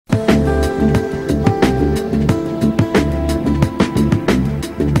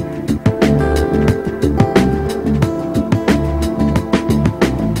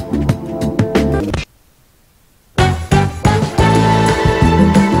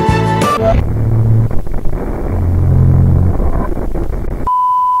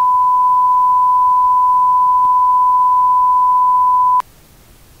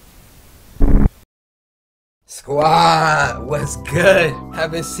Wow, what's good?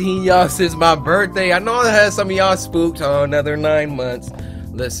 Haven't seen y'all since my birthday. I know I had some of y'all spooked. Oh, another 9 months.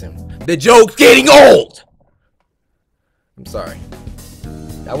 Listen, the joke's getting old. I'm sorry.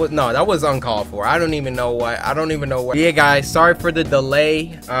 That was uncalled for. I don't even know what. Yeah, guys, sorry for the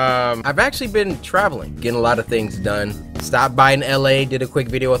delay. I've actually been traveling, getting a lot of things done. Stopped by in LA, did a quick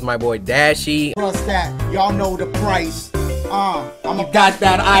video with my boy Dashy. Plus that, y'all know the price. You got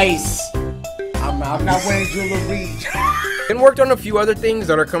that ice. I'm not wearing jewelry. And worked on a few other things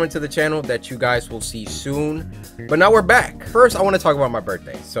that are coming to the channel that you guys will see soon. But now we're back. First, I want to talk about my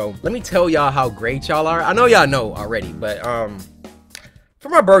birthday. So let me tell y'all how great y'all are. I know y'all know already, but for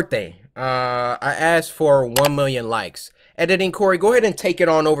my birthday, I asked for 1 million likes. Editing Corey, go ahead and take it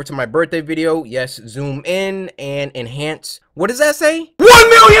on over to my birthday video. Yes, zoom in and enhance. What does that say? 1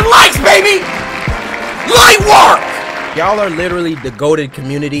 million likes, baby! Light work! Y'all are literally the goated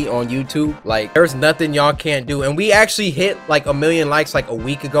community on YouTube. Like, there's nothing y'all can't do. And we actually hit like 1 million likes like a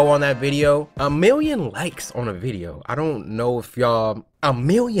week ago on that video. 1 million likes on a video. I don't know if y'all... 1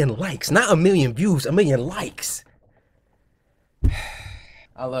 million likes, not 1 million views, 1 million likes.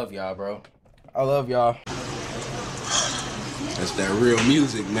 I love y'all, bro. I love y'all. That's that real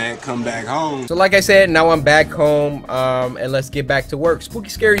music, man. Come back home. So like I said, now I'm back home, and let's get back to work. Spooky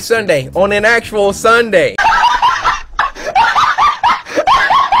Scary Sunday on an actual Sunday.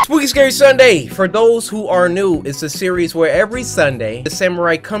 Spooky Scary Sunday, for those who are new, it's a series where every Sunday, the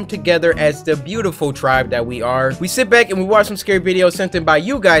samurai come together as the beautiful tribe that we are. We sit back and we watch some scary videos sent in by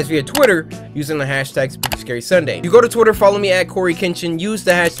you guys via Twitter using the hashtag Spooky Scary Sunday. You go to Twitter, follow me at CoryxKenshin, use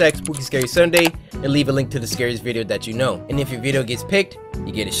the hashtag Spooky Scary Sunday, and leave a link to the scariest video that you know. And if your video gets picked,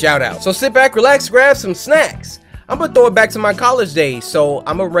 you get a shout out. So sit back, relax, grab some snacks. I'm gonna throw it back to my college days, so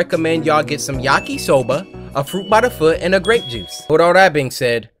I'm gonna recommend y'all get some yakisoba, a fruit by the foot, and a grape juice. With all that being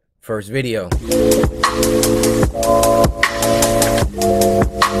said, first video.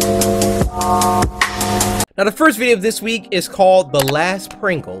 Now the first video of this week is called The Last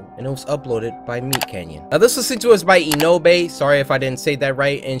Pringle, and it was uploaded by Meat Canyon. Now this was sent to us by Inobe, sorry if I didn't say that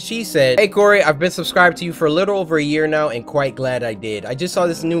right, and she said, "Hey Corey, I've been subscribed to you for a little over a year now and quite glad I did. I just saw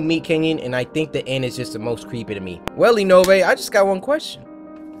this new Meat Canyon and I think the end is just the most creepy to me." Well, Inobe, I just got one question.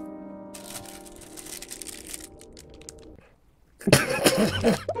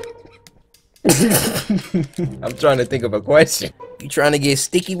 I'm trying to think of a question. You trying to get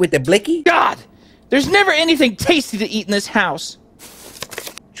sticky with the blicky? God! There's never anything tasty to eat in this house.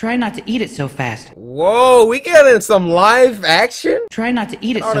 Try not to eat it so fast. Whoa, we getting some live action? Try not to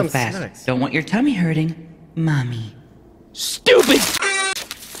eat it so fast. Snacks. Don't want your tummy hurting, mommy. Stupid!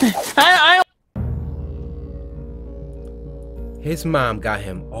 His mom got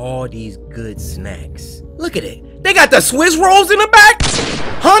him all these good snacks. Look at it. They got the Swiss rolls in the back,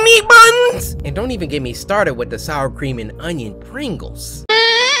 honey buns, and don't even get me started with the sour cream and onion Pringles.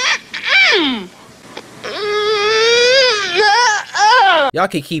 Y'all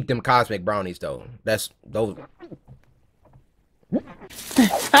can keep them cosmic brownies though. That's those.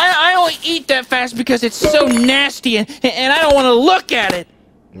 I don't eat that fast because it's so nasty and I don't want to look at it.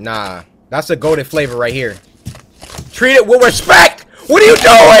 Nah, that's a goated flavor right here. Treat it with respect. What are you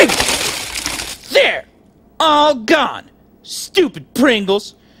doing? There, all gone. Stupid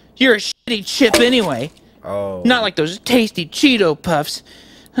Pringles. You're a shitty chip anyway. Oh. Not like those tasty Cheeto Puffs.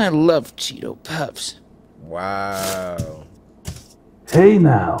 I love Cheeto Puffs. Wow. Hey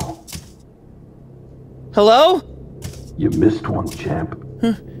now. Hello? You missed one, champ.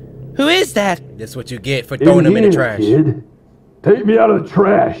 Who is that? That's what you get for throwing them in the trash. Kid. Take me out of the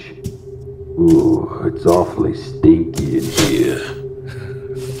trash. Ooh, it's awfully stinky in here.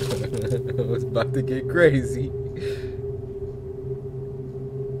 I was about to get crazy.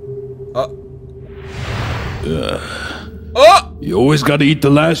 Oh! You always gotta eat the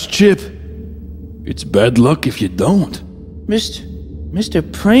last chip. It's bad luck if you don't.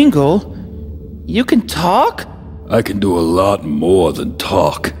 Mr. Pringle? You can talk? I can do a lot more than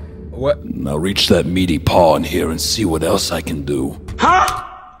talk. What? Now reach that meaty paw in here and see what else I can do.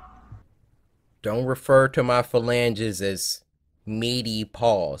 Don't refer to my phalanges as meaty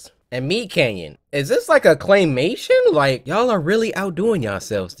paws. And Meat Canyon, is this like a claymation? Like, y'all are really outdoing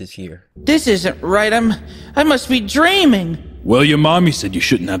yourselves this year. This isn't right. I must be dreaming. Well, your mommy said you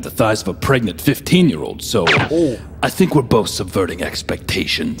shouldn't have the thighs of a pregnant 15-year-old, so I think we're both subverting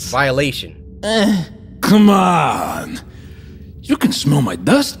expectations. Violation. Come on. You can smell my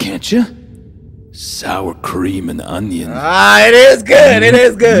dust, can't you? Sour cream and onion. Ah, it is good. It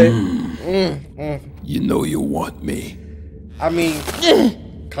is good. You know you want me. I mean,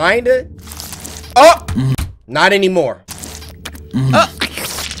 kinda. Oh! Not anymore.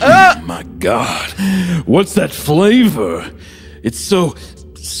 My God, what's that flavor? It's so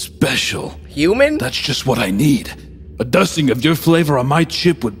special. Human? That's just what I need. A dusting of your flavor on my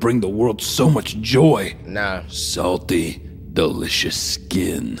chip would bring the world so much joy. Nah. Salty, delicious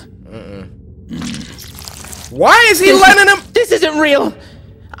skin. Why is he letting him? This isn't real.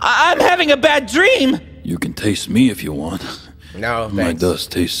 I'm having a bad dream. You can taste me if you want. No, My thanks.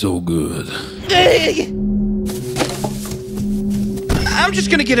 dust tastes so good. I'm just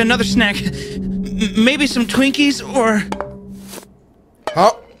gonna get another snack. Maybe some Twinkies or...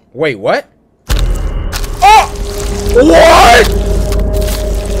 Huh? Wait, what? Oh! What?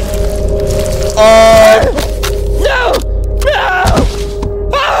 No! No!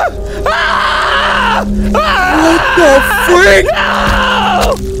 Ah! Ah! What the frick? No!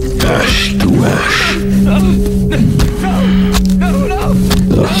 Ash to ash. No!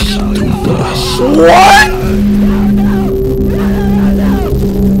 Dust to dust. What?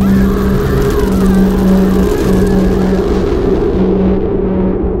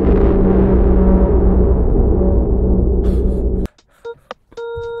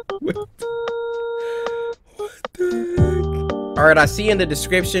 Alright, I see in the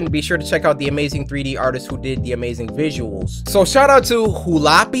description. Be sure to check out the amazing 3D artist who did the amazing visuals. So shout out to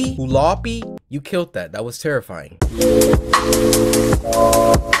Hulapi. You killed that. That was terrifying.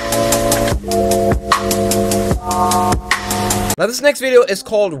 Now this next video is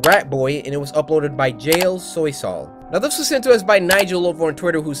called Rat Boy, and it was uploaded by Jail Soy Sal. Now this was sent to us by Nigel over on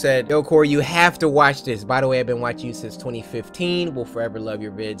Twitter, who said, "Yo Corey, you have to watch this. By the way, I've been watching you since 2015. Will forever love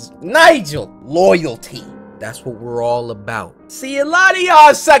your vids." Nigel, loyalty. That's what we're all about. See, a lot of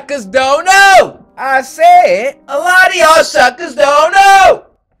y'all suckers don't know. I said, a lot of y'all suckers don't know.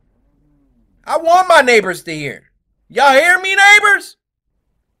 I want my neighbors to hear. Y'all hear me, neighbors?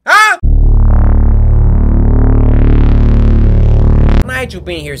 Huh? Nigel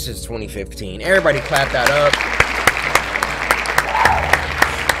been here since 2015. Everybody clap that up.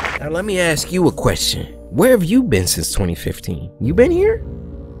 Now let me ask you a question. Where have you been since 2015? You been here?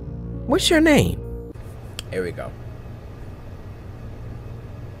 What's your name? Here we go.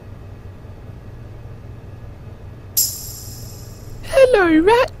 Hello,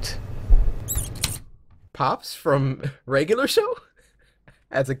 Rat. Pops from Regular Show?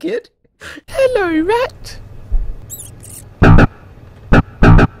 As a kid? Hello, Rat.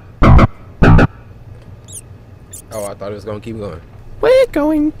 Oh, I thought it was gonna keep going. We're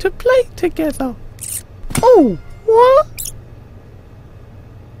going to play together. Oh, what?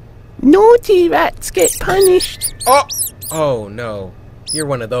 Naughty rats get punished. Oh! Oh no. You're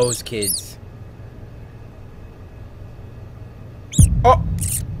one of those kids. Oh!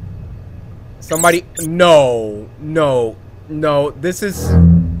 Somebody. No. No. No. This is.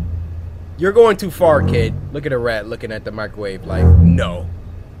 You're going too far, kid. Look at a rat looking at the microwave like, no.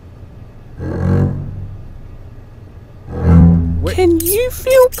 What? Can you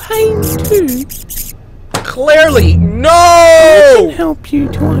feel pain too? Clearly, I can no! help you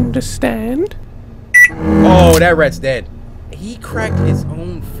to understand. Oh, that rat's dead. He cracked his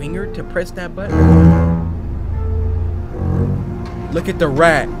own finger to press that button. Look at the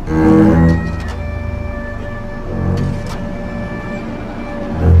rat.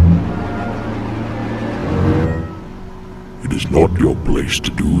 It is not your place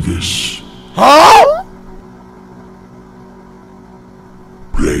to do this. Huh?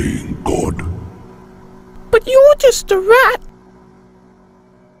 Playing God. But you're just a rat.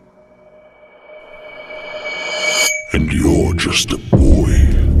 And you're just a boy.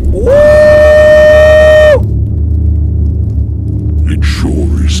 Woo! It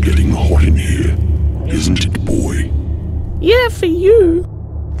sure is getting hot in here, isn't it, boy? Yeah, for you.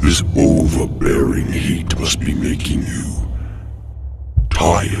 This overbearing heat must be making you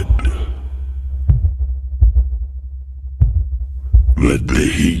tired. Let the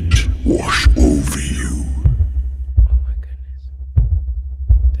heat wash over you. Oh my goodness.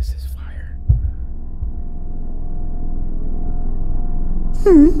 This is fire.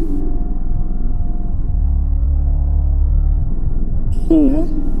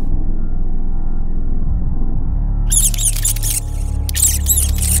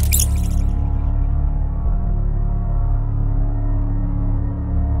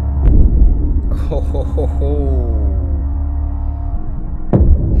 Ho ho ho ho.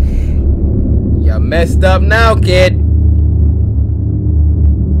 You messed up now, kid.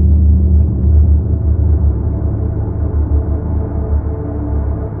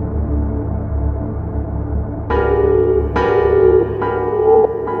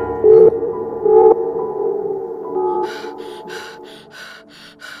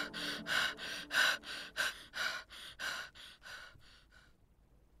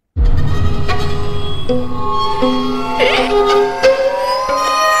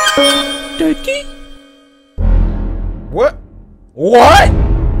 What?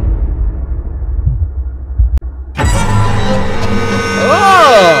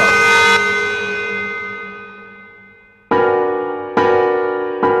 Oh!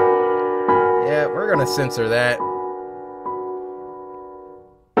 Yeah, we're gonna censor that.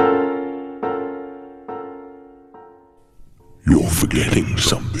 You're forgetting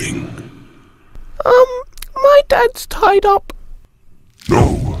something. My dad's tied up.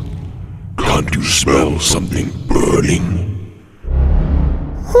 No. Can't you smell something burning?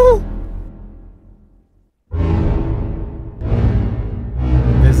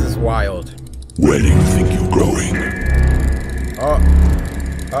 This is wild. Where do you think you're going? Oh.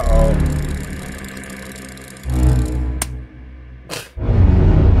 Uh-oh.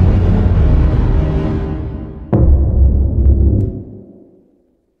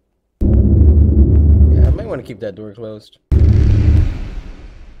 Yeah, I might want to keep that door closed.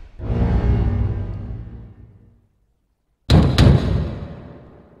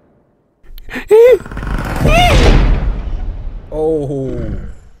 Oh.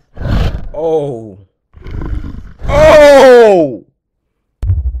 Oh. Oh!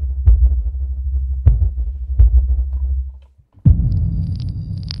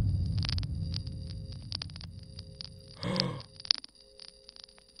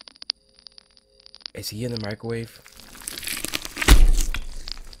 Is he in the microwave?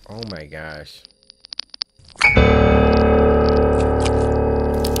 Oh my gosh.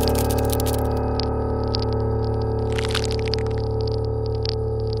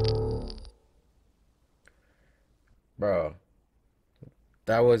 Bro,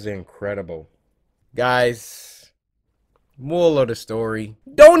 that was incredible. Guys, moral of the story,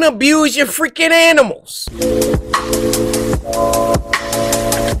 don't abuse your freaking animals.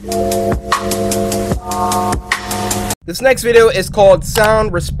 This next video is called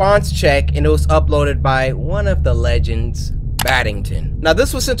Sound Response Check, and it was uploaded by one of the legends, Baddington. Now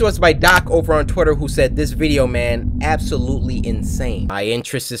this was sent to us by Doc over on Twitter, who said, this video, man, absolutely insane. My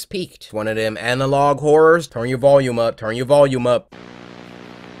interest is piqued. One of them analog horrors. Turn your volume up, turn your volume up.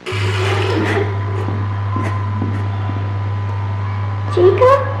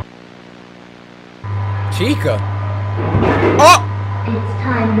 Chica? Chica? Oh! It's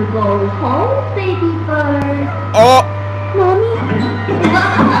time to go home, baby bird. Oh! Mommy?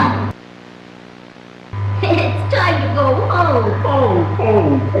 It's time to go home.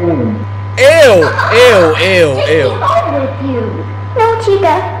 Ew! Ew, ew, Take ew. me home with you. No,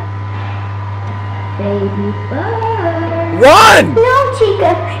 Chica. Baby bird. Run! No,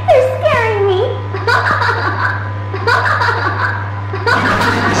 Chica. You're scaring me.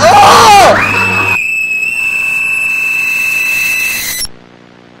 Oh!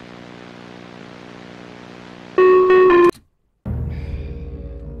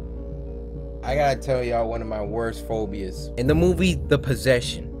 I gotta tell y'all one of my worst phobias. In the movie The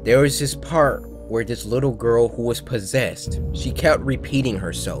Possession, there was this part where this little girl who was possessed, she kept repeating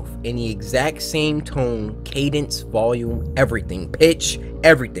herself in the exact same tone, cadence, volume, everything, pitch,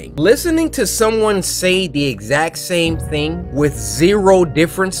 everything. Listening to someone say the exact same thing with zero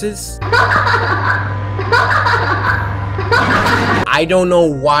differences, I don't know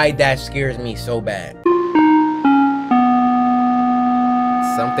why that scares me so bad.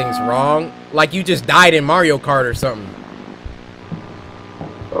 Something's wrong? Like you just died in Mario Kart or something.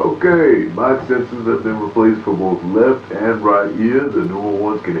 Okay, my sensors have been replaced for both left and right ear. The newer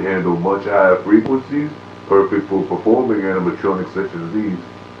ones can handle much higher frequencies, perfect for performing animatronics such as these.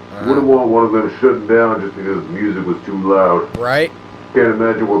 Wouldn't want one of them shutting down just because the music was too loud. Right? Can't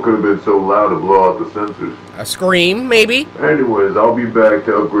imagine what could have been so loud to blow out the sensors. A scream, maybe? Anyways, I'll be back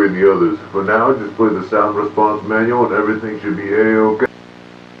to upgrade the others. For now, just play the sound response manual and everything should be A-okay.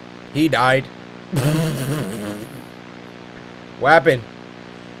 He died. What happened?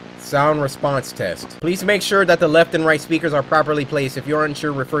 Sound response test. Please make sure that the left and right speakers are properly placed. If you're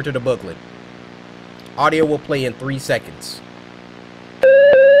unsure, refer to the booklet. Audio will play in 3 seconds.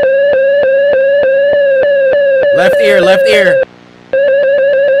 Left ear, left ear.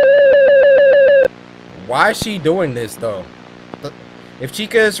 Why is she doing this though? If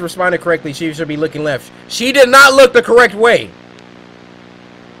Chica is responding correctly, she should be looking left. She did not look the correct way.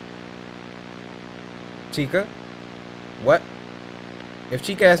 Chica? What? If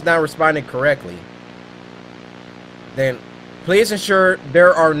Chica has not responded correctly, then please ensure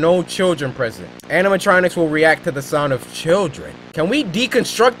there are no children present. Animatronics will react to the sound of children. Can we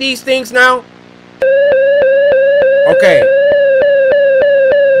deconstruct these things now? Okay.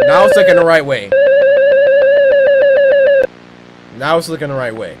 Now it's looking the right way. Now it's looking the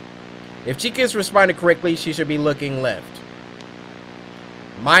right way. If Chica is responding correctly, she should be looking left.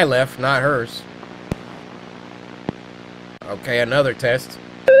 My left, not hers. Okay, another test.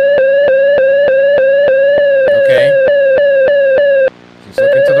 Okay. She's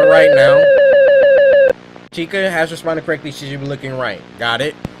looking to the right now. Chica has responded correctly. She should be looking right. Got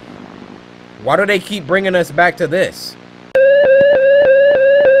it. Why do they keep bringing us back to this?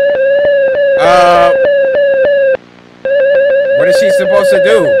 What is she supposed to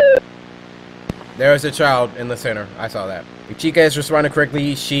do? There's a child in the center. I saw that. If Chica has responded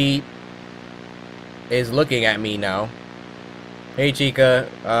correctly, she is looking at me now. Hey, Chica.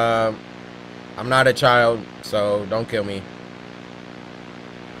 I'm not a child, so don't kill me.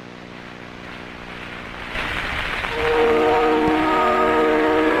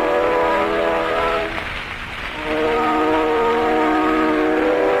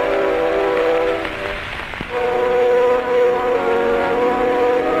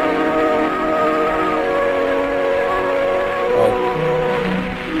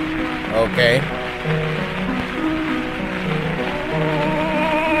 Okay.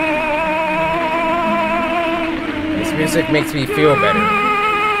 This music makes me feel better.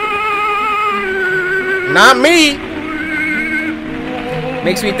 Not me!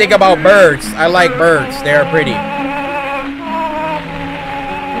 Makes me think about birds. I like birds. They are pretty.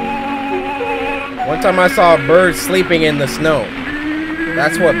 One time I saw a bird sleeping in the snow.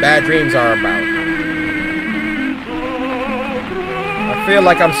 That's what bad dreams are about. I feel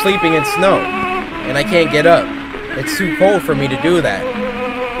like I'm sleeping in snow, and I can't get up. It's too cold for me to do that.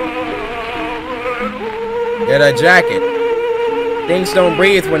 Get a jacket. Things don't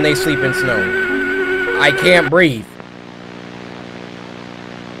breathe when they sleep in snow. I can't breathe.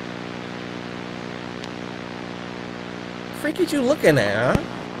 Freak are you looking at, huh?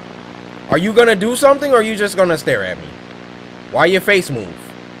 Are you gonna do something, or are you just gonna stare at me? Why your face move?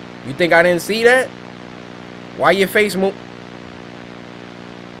 You think I didn't see that? Why your face move?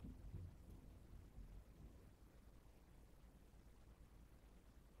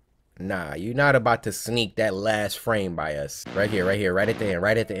 Nah, you're not about to sneak that last frame by us. Right here, right at the end,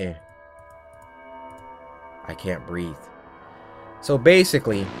 right at the end. I can't breathe. So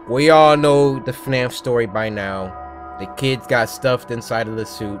basically, we all know the FNAF story by now. The kids got stuffed inside of the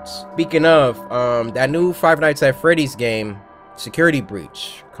suits. Speaking of, that new Five Nights at Freddy's game, Security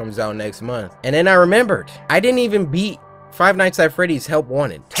Breach, comes out next month. And then I remembered, I didn't even beat Five Nights at Freddy's Help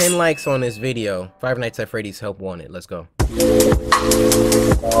Wanted. 10 likes on this video. Five Nights at Freddy's Help Wanted. Let's go.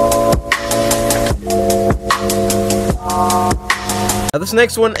 Now this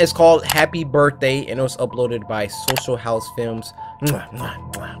next one is called Happy Birthday, and it was uploaded by Social House Films.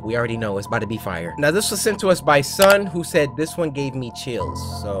 We already know it's about to be fire. Now this was sent to us by Sun, who said this one gave me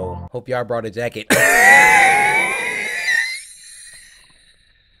chills. So hope y'all brought a jacket.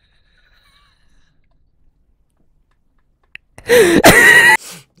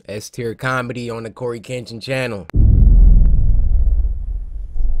 S-tier comedy on the CoryxKenshin channel.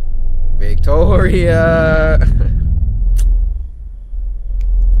 Victoria.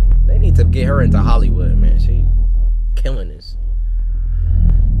 They need to get her into Hollywood, man. She killing this.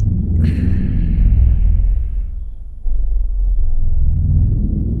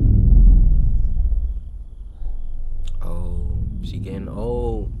 Oh, she getting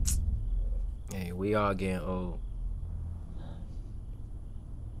old. Hey, we all getting old.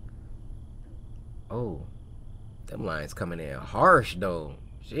 Oh, them lines coming in harsh though.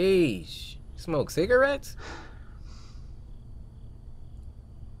 Jeez, smoke cigarettes?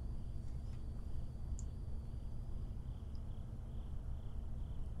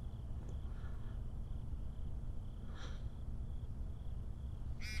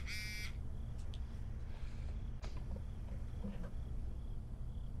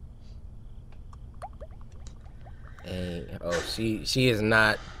 Hey, oh, she is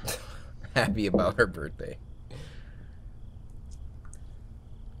not happy about her birthday.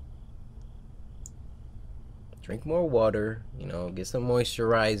 Drink more water, you know, get some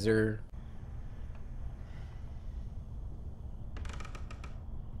moisturizer.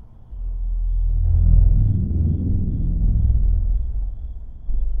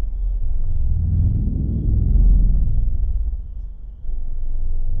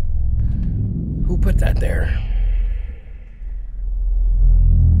 Who put that there?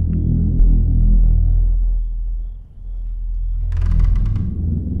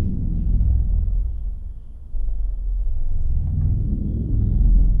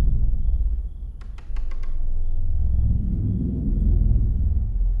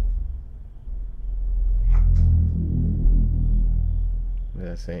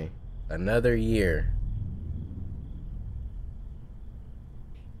 Let's see. Another year.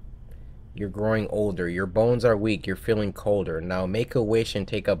 You're growing older. Your bones are weak. You're feeling colder. Now make a wish and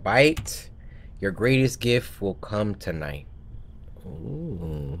take a bite. Your greatest gift will come tonight.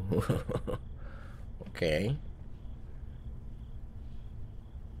 Ooh. Okay.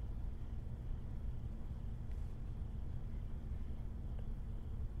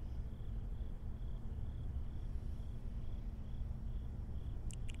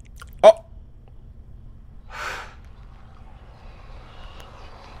 Oh.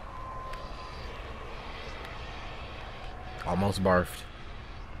 Almost barfed.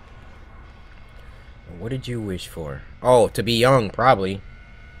 What did you wish for? Oh, to be young, probably.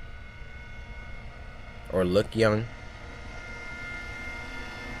 Or look young.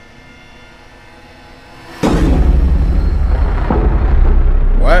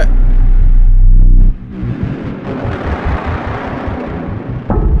 What?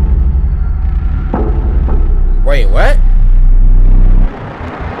 Wait, what?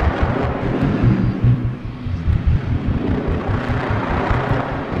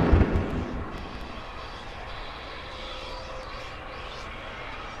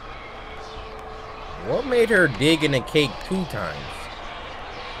 What made her dig in the cake 2 times?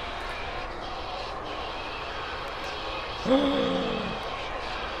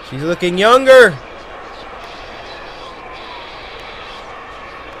 She's looking younger.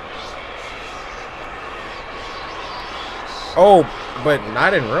 Oh, but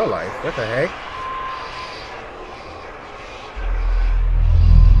not in real life. What the heck?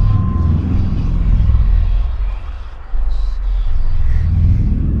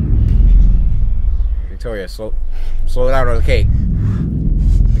 Victoria, slow down on the cake.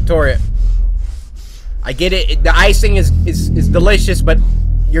 Victoria, I get it. The icing is delicious, but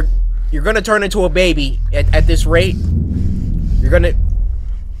you're gonna turn into a baby at this rate. You're gonna.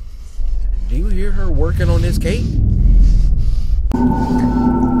 Do you hear her working on this cake?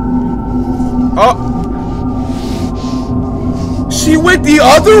 Oh, she went the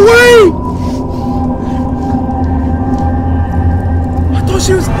other way. I thought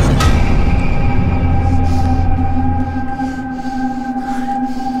she was.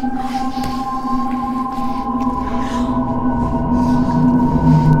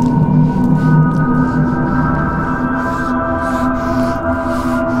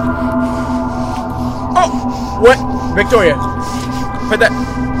 What? Victoria, put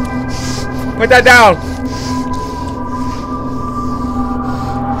that down.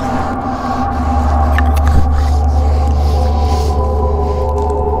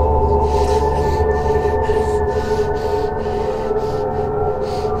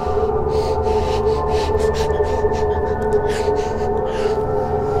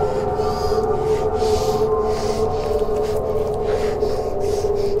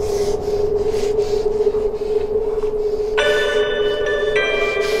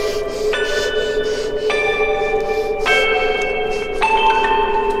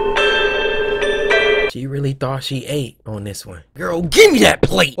 Thought she ate on this one. Girl, give me that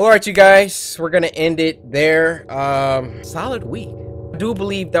plate. All right, you guys, we're gonna end it there. Solid week. I do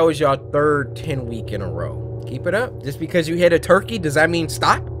believe that was your 3rd 10 week in a row. Keep it up. Just because you hit a turkey, does that mean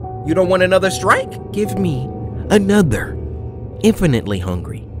stop? You don't want another strike? Give me another Infinitely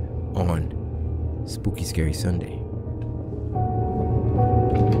Hungry on Spooky Scary Sunday.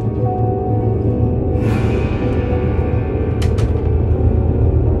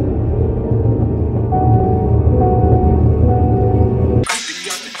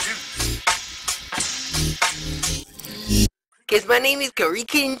 Cause my name is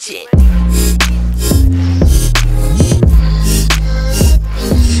CoryxKenshin.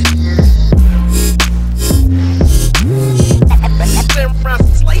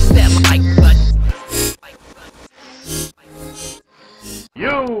 Slice that like button.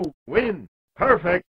 You win. Perfect.